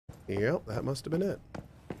Yep, that must have been it.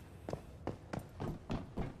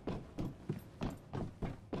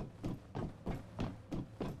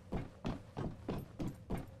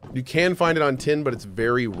 You can find it on tin, but it's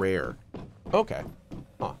very rare. Okay.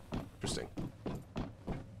 Huh. Interesting.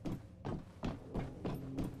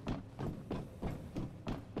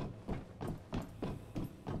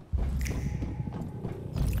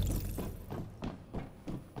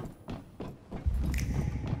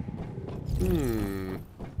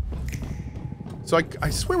 So I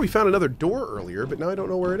swear we found another door earlier, but now I don't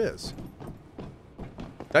know where it is.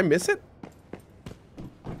 Did I miss it?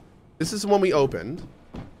 This is the one we opened.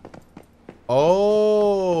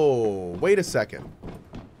 Oh, wait a second.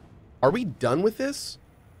 Are we done with this?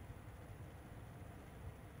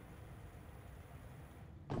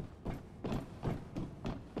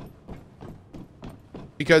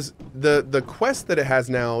 Because the quest that it has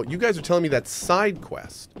now, you guys are telling me that's side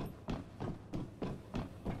quest.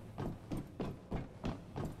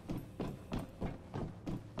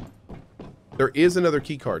 There is another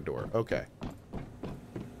keycard door. Okay.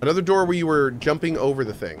 Another door where you were jumping over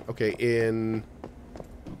the thing. Okay, in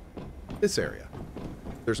this area.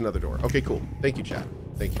 There's another door. Okay, cool. Thank you, chat.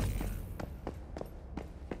 Thank you.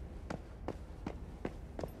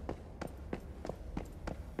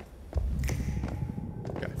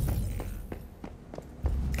 Okay.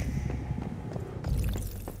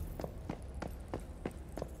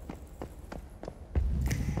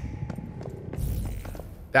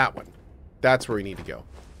 That one. That's where we need to go.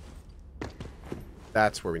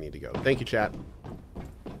 That's where we need to go. Thank you, chat.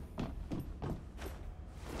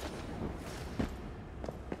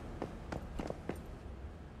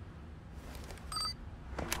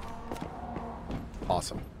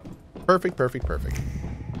 Awesome. Perfect, perfect, perfect.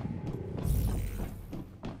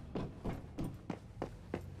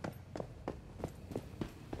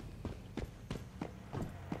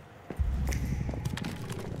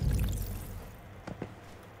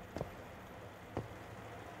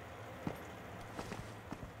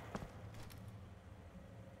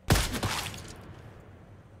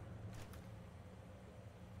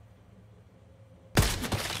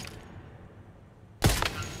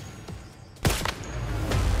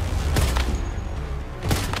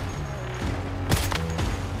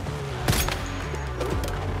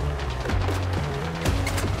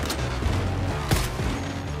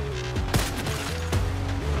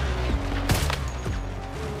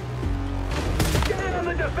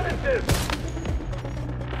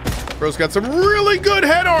 Bro's got some really good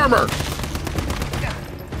head armor.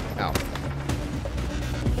 Ow.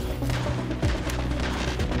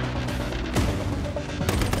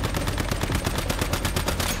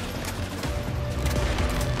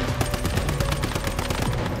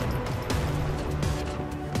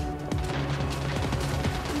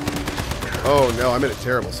 Oh no, I'm in a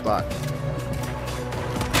terrible spot.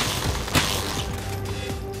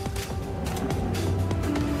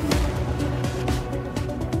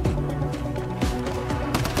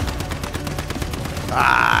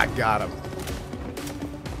 Ah, got him.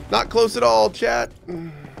 Not close at all, chat.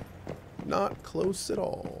 Not close at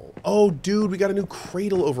all. Oh, dude, we got a new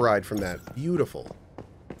cradle override from that. Beautiful.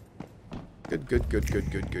 Good, good, good, good,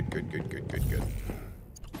 good, good, good, good, good, good, good.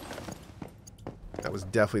 That was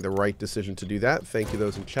definitely the right decision to do that. Thank you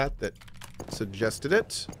those in chat that suggested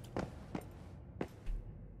it.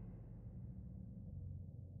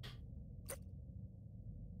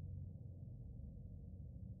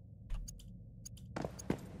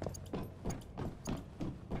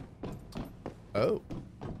 Oh.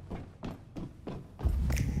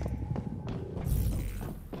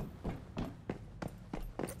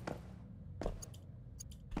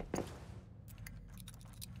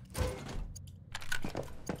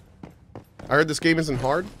 I heard this game isn't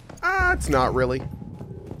hard. Ah, it's not really.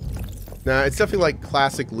 Nah, it's definitely like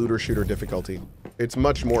classic looter shooter difficulty. It's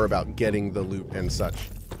much more about getting the loot and such.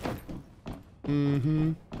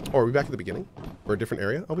 Mm-hmm. Oh, are we back at the beginning? Or a different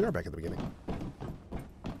area? Oh, we are back at the beginning.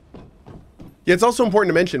 Yeah, it's also important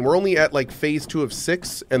to mention, we're only at like phase 2 of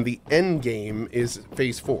 6, and the end game is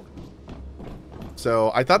phase 4.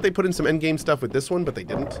 So I thought they put in some end game stuff with this one, but they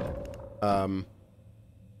didn't. There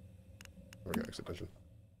we go, exit dungeon.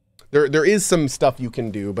 There is some stuff you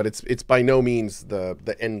can do, but it's by no means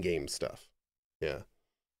the end game stuff. Yeah.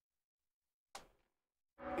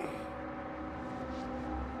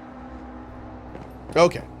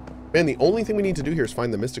 Okay. Man, the only thing we need to do here is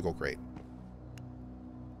find the mystical crate.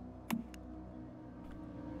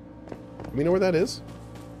 Do we know where that is?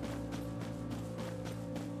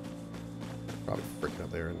 Probably freaking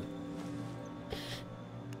up there, isn't it?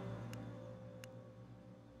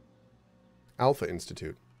 Alpha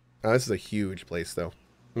Institute. Oh, this is a huge place, though.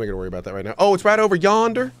 I'm not gonna worry about that right now. Oh, it's right over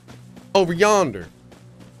yonder. Over yonder.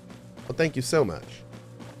 Well, thank you so much.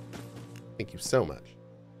 Thank you so much.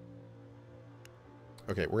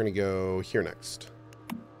 Okay, we're gonna go here next.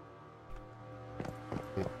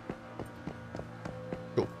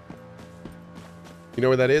 Cool. You know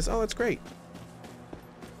where that is? Oh, that's great.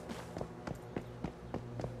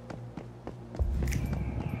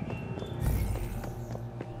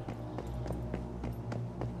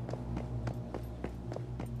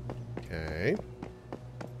 Okay.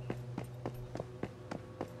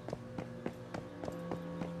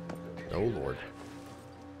 Oh, Lord.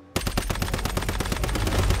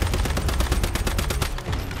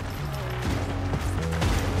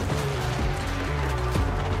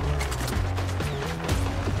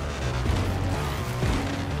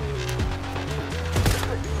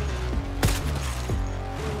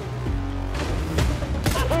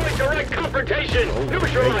 Avoid direct confrontation! Oh,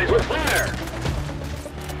 Neutralize with fire!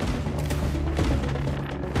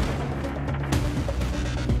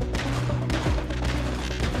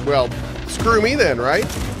 Well, screw me then, right?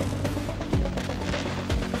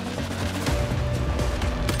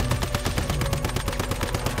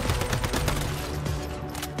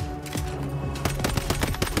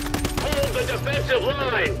 Hold the defensive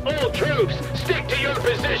line! All troops, stick to your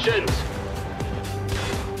positions!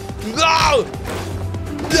 No!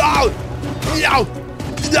 No! No!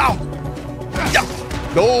 No! No!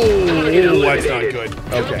 No, that's not good.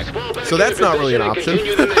 Okay. So that's not really an option.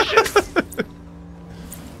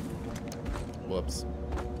 Whoops.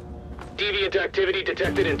 Deviant activity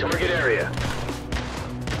detected in target area.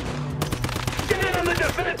 Get on the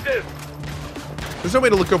defensive! There's no way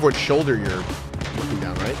to look over what shoulder you're looking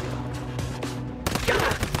down, right? There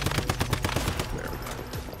we go.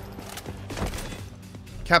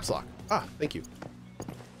 Caps lock. Ah, thank you.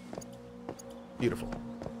 Beautiful.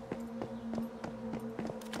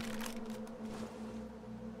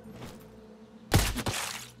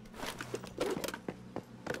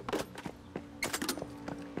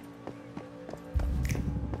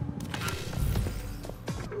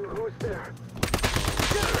 Who's there?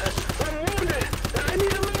 I'm wounded! I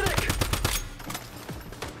need a medic!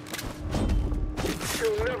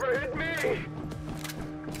 You'll never hit me!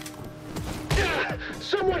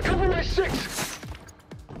 Someone cover my 6!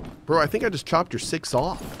 Bro, I think I just chopped your 6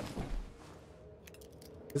 off.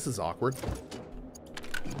 This is awkward.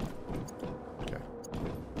 Okay.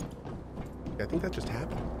 Yeah, I think that just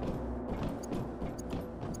happened.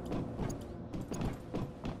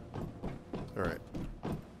 Alright.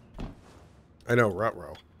 I know,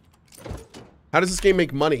 ruh-roh. How does this game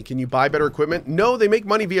make money? Can you buy better equipment? No, they make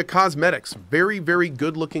money via cosmetics. Very, very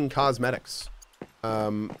good-looking cosmetics.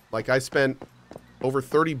 Like I spent over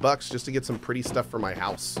 30 bucks just to get some pretty stuff for my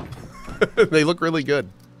house. They look really good.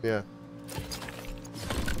 Yeah.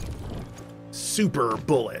 Super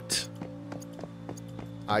bullet.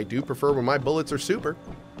 I do prefer when my bullets are super.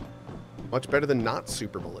 Much better than not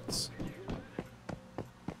super bullets.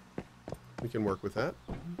 We can work with that.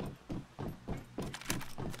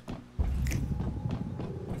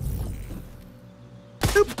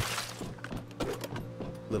 Boop.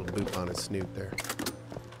 Little boop on his snoot there.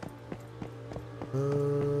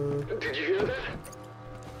 Did you hear that?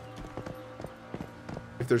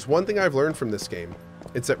 If there's one thing I've learned from this game,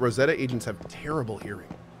 it's that Rosetta agents have terrible hearing.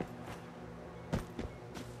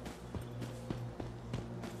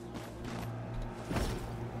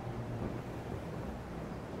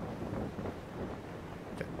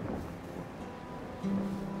 Okay.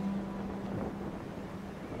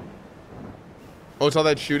 Oh, it's all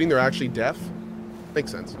that shooting? They're actually deaf?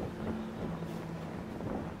 Makes sense.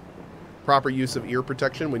 Proper use of ear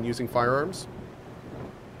protection when using firearms.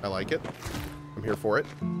 I like it. I'm here for it.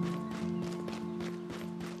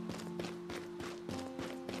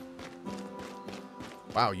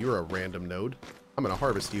 Wow, you're a random node. I'm gonna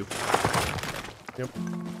harvest you. Yep.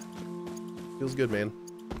 Feels good, man.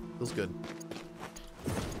 Feels good.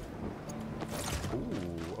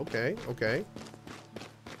 Ooh, okay, okay.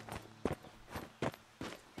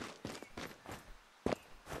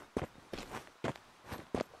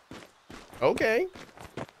 Okay.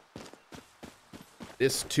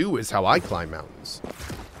 This, too, is how I climb mountains.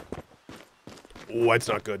 Oh, that's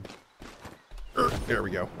not good. There we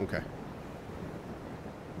go. Okay.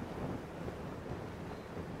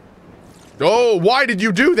 Oh, why did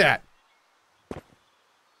you do that?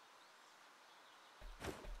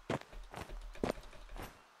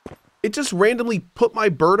 It just randomly put my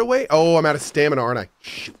bird away? Oh, I'm out of stamina, aren't I?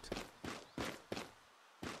 Shoot.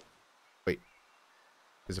 Wait.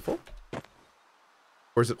 Is it full?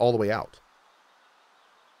 Or is it all the way out?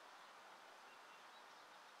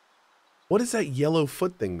 What does that yellow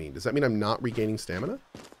foot thing mean? Does that mean I'm not regaining stamina?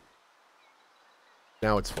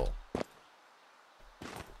 Now it's full.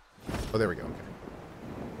 Oh, there we go. Okay.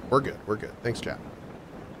 We're good. We're good. Thanks, chat.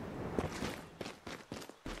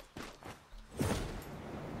 Okay.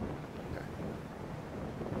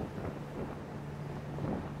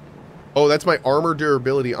 Oh, that's my armor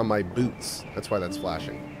durability on my boots. That's why that's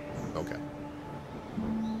flashing. Okay.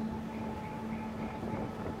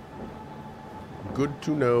 Good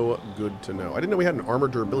to know. Good to know. I didn't know we had an armor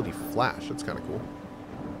durability flash. That's kind of cool.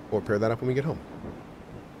 We'll repair that up when we get home.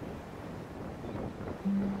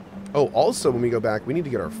 Oh, also when we go back, we need to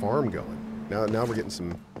get our farm going. Now we're getting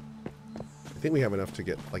some... I think we have enough to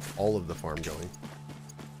get, like, all of the farm going.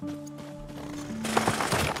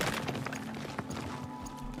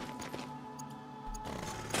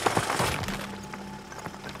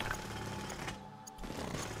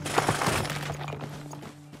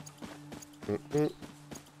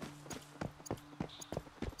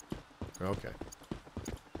 Okay.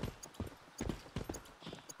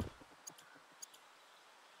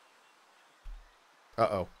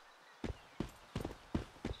 Uh-oh.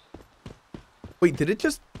 Wait, did it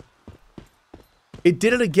just... It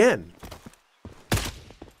did it again.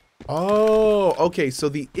 Oh, okay. So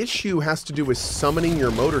the issue has to do with summoning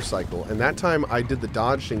your motorcycle. And that time I did the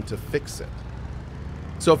dodge thing to fix it.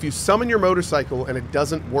 So if you summon your motorcycle and it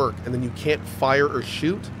doesn't work and then you can't fire or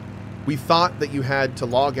shoot, we thought that you had to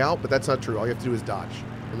log out, but that's not true. All you have to do is dodge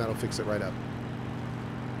and that'll fix it right up.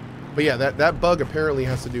 But yeah, that bug apparently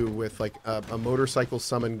has to do with like a motorcycle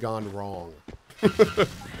summon gone wrong.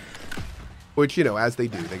 Which, you know, as they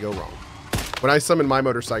do, they go wrong. When I summon my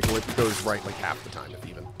motorcycle, it goes right like half the time, if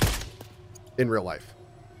even. In real life.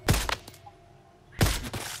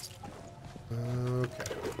 Okay.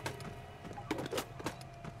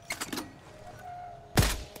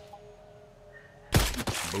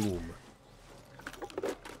 Boom.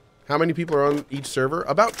 How many people are on each server?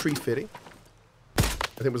 About 350. I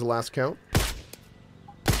think was the last count.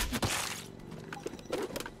 Alright,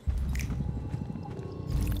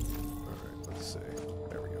 let's see.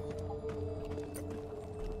 There we go.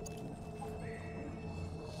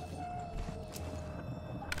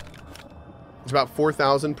 It's about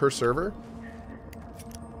 4,000 per server.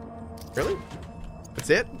 Really? That's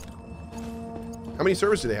it? How many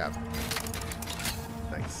servers do they have?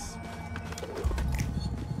 Nice.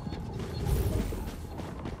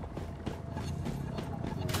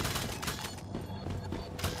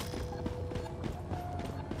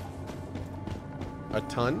 A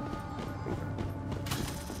ton?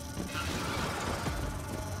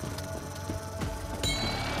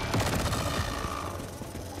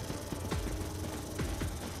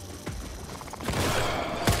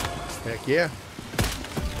 Heck yeah.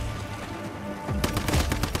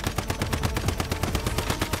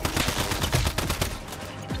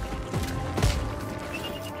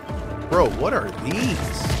 Bro, what are these?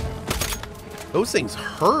 Those things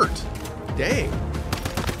hurt. Dang.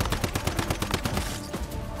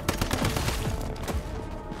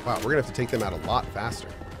 Wow, we're gonna have to take them out a lot faster.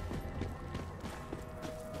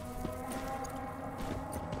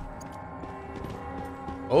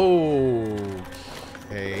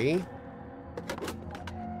 Okay.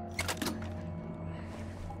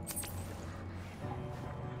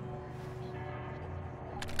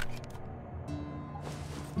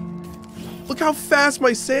 Look how fast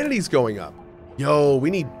my sanity's going up. Yo, we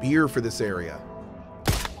need beer for this area.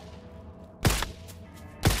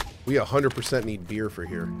 We 100% need beer for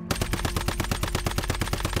here.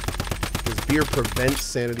 Because beer prevents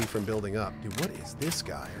sanity from building up. Dude, what is this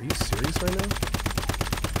guy? Are you serious right now?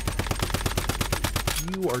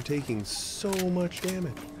 You are taking so much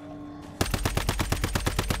damage.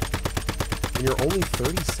 And you're only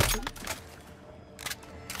 37?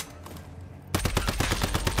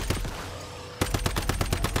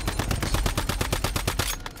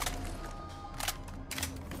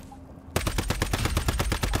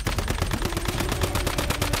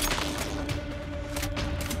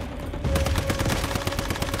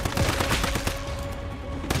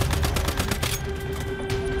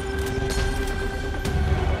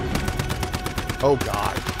 Oh,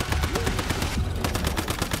 God.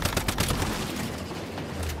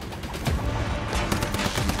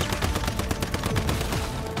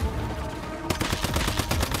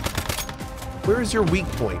 Where is your weak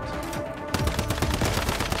point?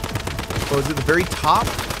 Oh, is it the very top?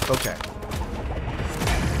 Okay.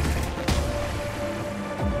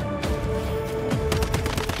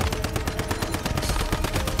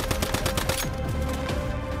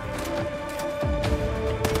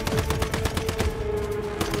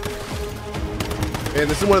 And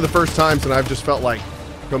this is one of the first times that I've just felt like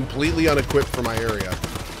Completely unequipped for my area.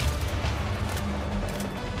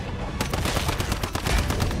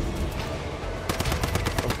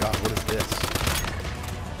 Oh god, what is this?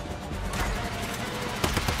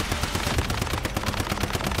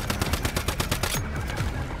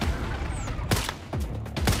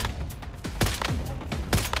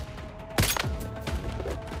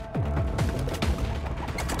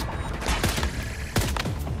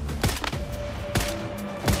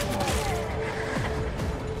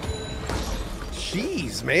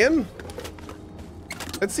 Jeez, man.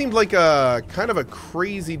 That seemed like a kind of a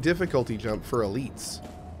crazy difficulty jump for elites.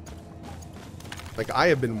 Like, I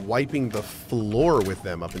have been wiping the floor with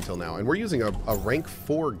them up until now. And we're using a rank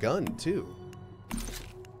 4 gun, too.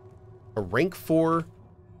 A rank 4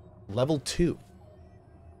 level 2.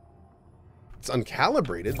 It's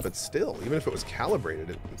uncalibrated, but still, even if it was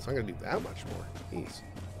calibrated, it's not going to do that much more. Jeez.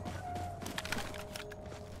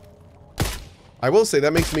 I will say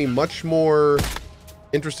that makes me much more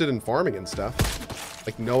interested in farming and stuff.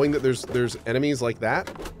 Like, knowing that there's enemies like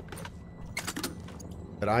that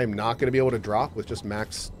that I am not going to be able to drop with just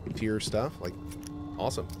max tier stuff. Like,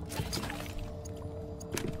 awesome.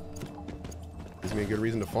 Gives me a good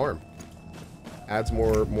reason to farm. Adds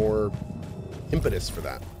more impetus for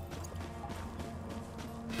that.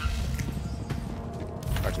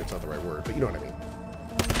 Actually, it's not the right word, but you know what I mean.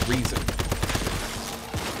 Reason.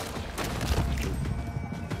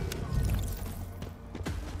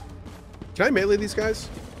 Can I melee these guys?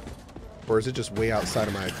 Or is it just way outside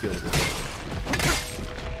of my field of vision?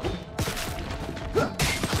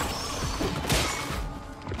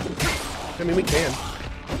 I mean, we can.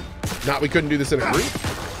 Not we couldn't do this in a group.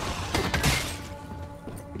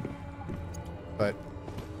 But,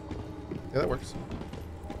 yeah, that works.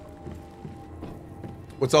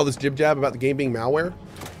 What's all this jib-jab about the game being malware?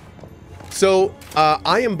 So,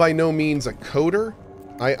 I am by no means a coder.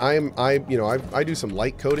 I do some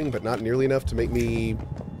light coding, but not nearly enough to make me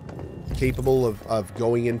capable of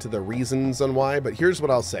going into the reasons on why. But here's what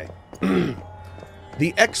I'll say.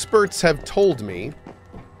 The experts have told me,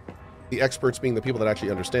 the experts being the people that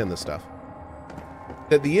actually understand this stuff,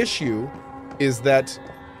 that the issue is that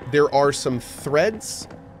there are some threads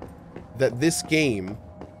that this game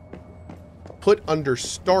put under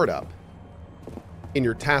startup in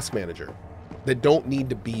your task manager that don't need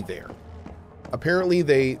to be there. Apparently,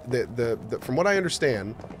 from what I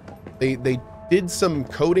understand, they did some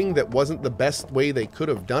coding that wasn't the best way they could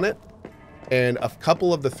have done it, and a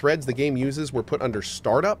couple of the threads the game uses were put under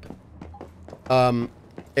startup.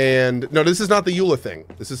 And no, this is not the EULA thing.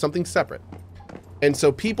 This is something separate. And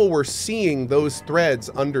so people were seeing those threads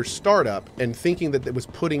under startup and thinking that it was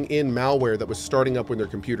putting in malware that was starting up when their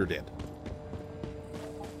computer did,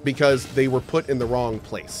 because they were put in the wrong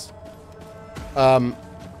place.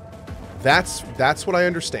 That's what I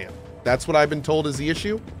understand. That's what I've been told is the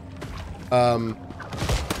issue. I've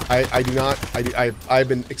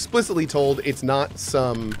been explicitly told it's not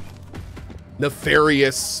some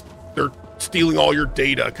nefarious, they're stealing all your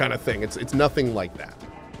data kind of thing. It's nothing like that.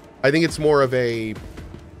 I think it's more of a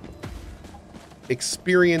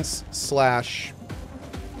experience /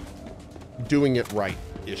 doing it right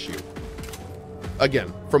issue.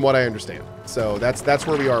 Again, from what I understand. So that's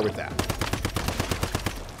where we are with that.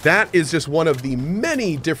 That is just one of the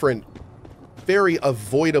many different, very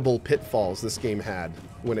avoidable pitfalls this game had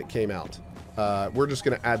when it came out. We're just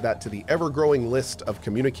going to add that to the ever-growing list of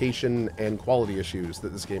communication and quality issues that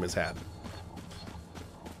this game has had.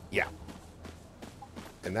 Yeah.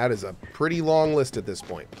 And that is a pretty long list at this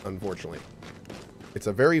point, unfortunately. It's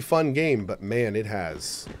a very fun game, but man, it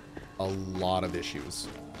has a lot of issues.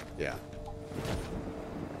 Yeah.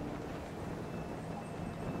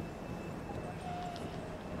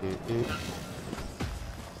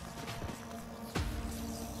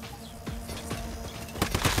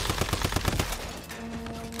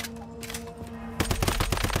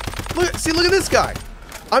 Look at this guy.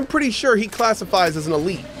 I'm pretty sure he classifies as an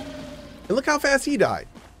elite. And look how fast he died.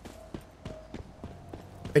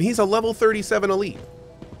 And he's a level 37 elite.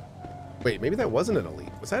 Wait, maybe that wasn't an elite.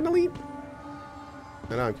 Was that an elite?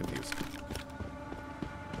 No, now I'm confused.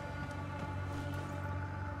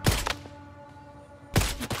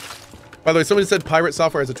 By the way, somebody said Pirate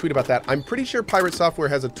Software has a tweet about that. I'm pretty sure Pirate Software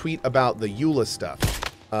has a tweet about the EULA stuff.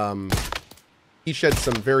 He shed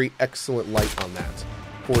some very excellent light on that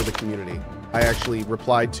for the community. I actually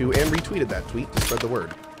replied to and retweeted that tweet to spread the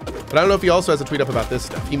word. But I don't know if he also has a tweet up about this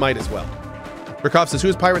stuff. He might as well. Rikov says, who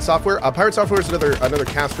is Pirate Software? Pirate Software is another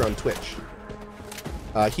caster on Twitch.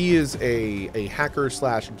 He is a hacker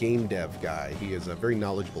 / game dev guy. He is very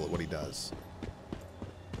knowledgeable at what he does.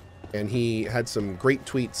 And he had some great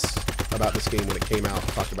tweets about this game when it came out,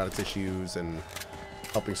 talked about its issues and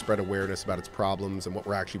helping spread awareness about its problems and what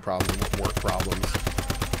were actually problems and what weren't problems.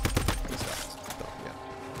 And stuff. So, yeah.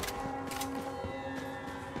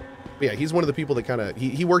 But yeah, he's one of the people that kind of,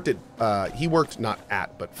 he worked at, he worked not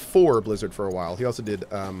at, but for Blizzard for a while. He also did,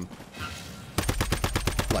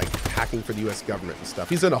 like hacking for the US government and stuff.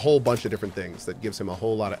 He's done a whole bunch of different things that gives him a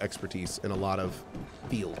whole lot of expertise in a lot of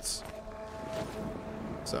fields.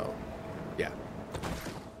 So, yeah.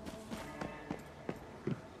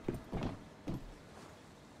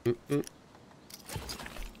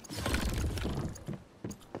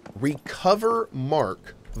 Recover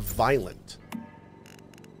mark violent.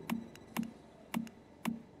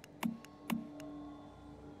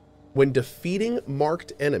 When defeating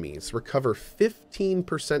marked enemies, recover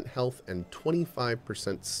 15% health and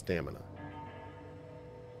 25% stamina.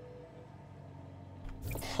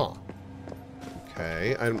 Huh.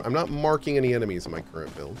 Okay, I'm not marking any enemies in my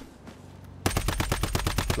current build.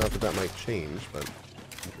 Not that that might change, but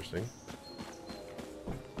interesting.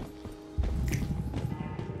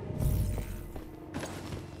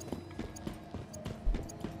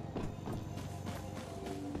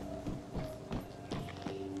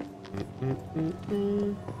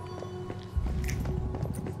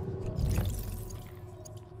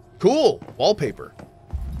 Cool! Wallpaper.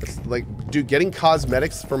 It's like, dude, getting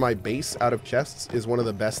cosmetics for my base out of chests is one of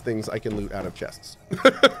the best things I can loot out of chests.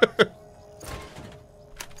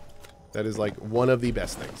 That is like one of the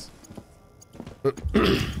best things.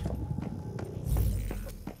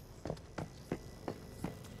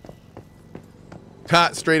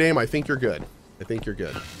 Ha! Straight aim, I think you're good. I think you're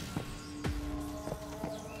good.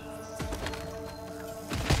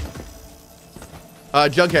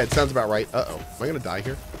 Jughead, sounds about right. Uh-oh. Am I gonna die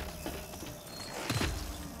here?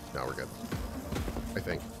 No, we're good. I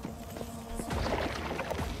think.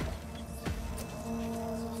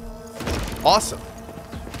 Awesome.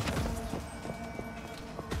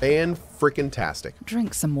 Fan-frickin-tastic.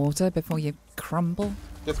 Drink some water before you crumble.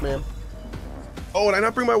 Yes, ma'am. Oh, did I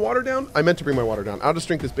not bring my water down? I meant to bring my water down. I'll just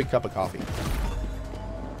drink this big cup of coffee.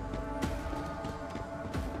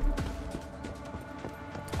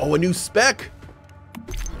 Oh, a new spec!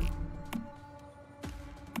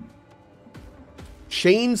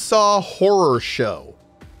 Chainsaw Horror Show.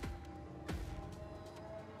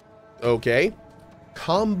 Okay.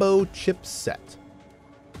 Combo chipset.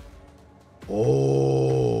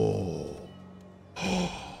 Oh.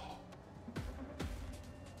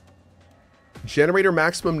 Generator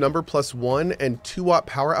maximum number +1 and 2-watt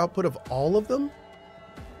power output of all of them?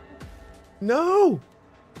 No.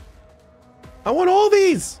 I want all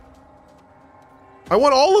these. I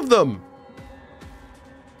want all of them.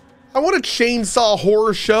 I want a Chainsaw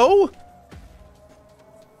Horror Show.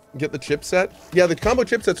 Get the chipset. Yeah, the combo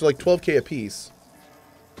chipsets are like 12K a piece.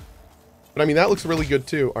 But I mean, that looks really good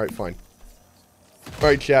too. All right, fine. All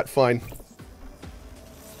right, chat, fine.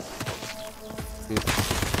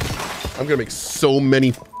 I'm gonna make so many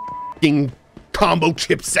f***ing combo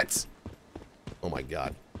chipsets. Oh my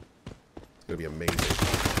god. It's gonna be amazing.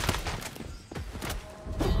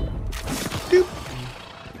 Doop.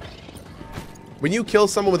 When you kill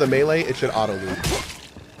someone with a melee, it should auto-loot.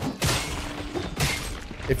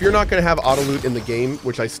 If you're not going to have auto-loot in the game,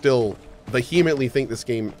 which I still vehemently think this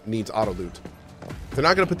game needs auto-loot. If they're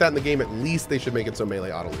not going to put that in the game, at least they should make it so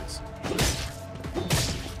melee auto-loots.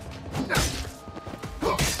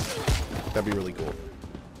 That'd be really cool.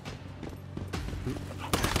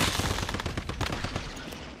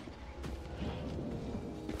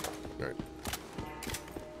 Alright.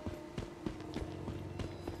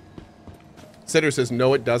 Sitter says,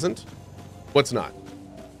 no, it doesn't. What's not?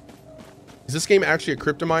 Is this game actually a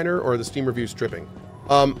crypto miner, or are the Steam reviews tripping?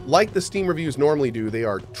 Like the Steam reviews normally do, they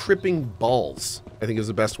are tripping balls, I think is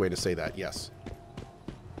the best way to say that, yes.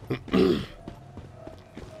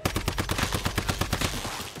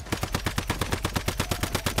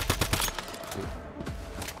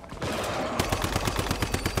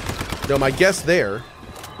 No, my guess there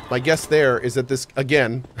is that this,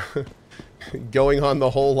 again, going on the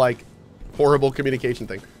whole, like, horrible communication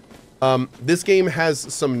thing. This game has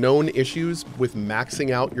some known issues with maxing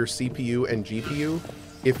out your CPU and GPU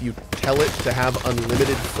if you tell it to have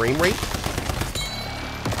unlimited frame rate.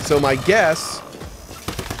 So my guess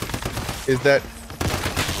is that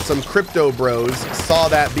some crypto bros saw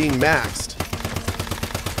that being maxed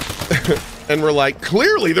and were like,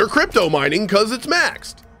 clearly they're crypto mining because it's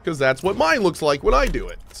maxed, because that's what mine looks like when I do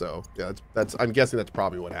it. So yeah, that's I'm guessing that's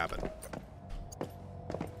probably what happened.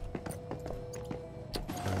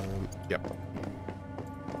 Yep.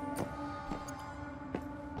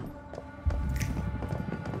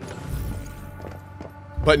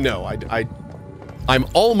 But no, I'm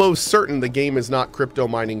almost certain the game is not crypto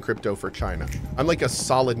mining crypto for China. I'm like a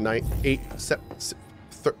solid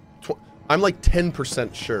I'm like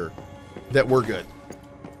 10% sure that we're good.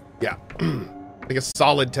 Yeah. Like a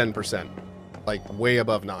solid 10%. Like way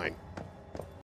above 9.